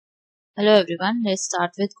Hello everyone, let's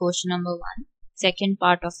start with question number 1, second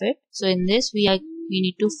part of it. So in this we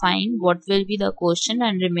need to find what will be the quotient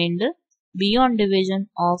and remainder beyond division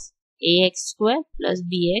of ax square plus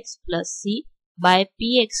bx plus c by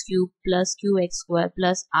px cube plus qx square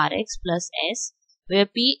plus rx plus s, where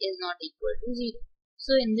p is not equal to 0.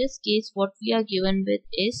 So in this case what we are given with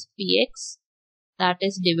is px, that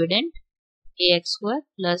is dividend ax square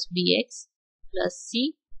plus bx plus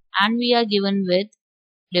c, and we are given with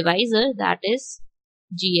divisor, that is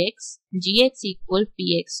gx equal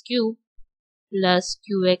px cube plus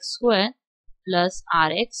qx square plus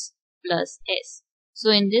rx plus s. So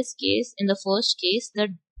in this case, in the first case,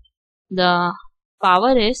 the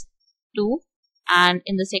power is 2, and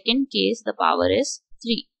in the second case the power is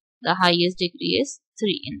 3. The highest degree is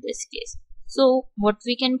 3 in this case. So what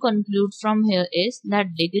we can conclude from here is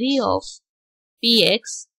that degree of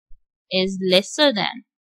px is lesser than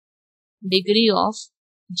degree of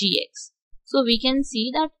gx. So we can see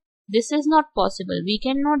that this is not possible. We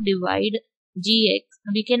cannot divide px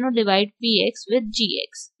with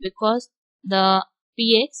gx because the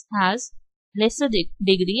px has lesser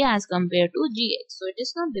degree as compared to gx. So it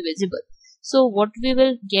is not divisible. So what we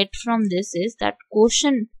will get from this is that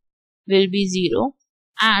quotient will be 0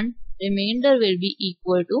 and remainder will be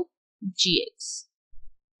equal to gx.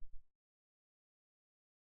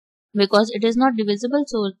 Because it is not divisible,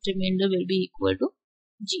 so remainder will be equal to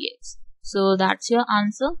gx. So that's your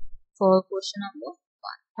answer for question number 1.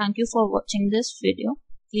 Thank you for watching this video.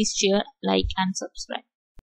 Please share, like and subscribe.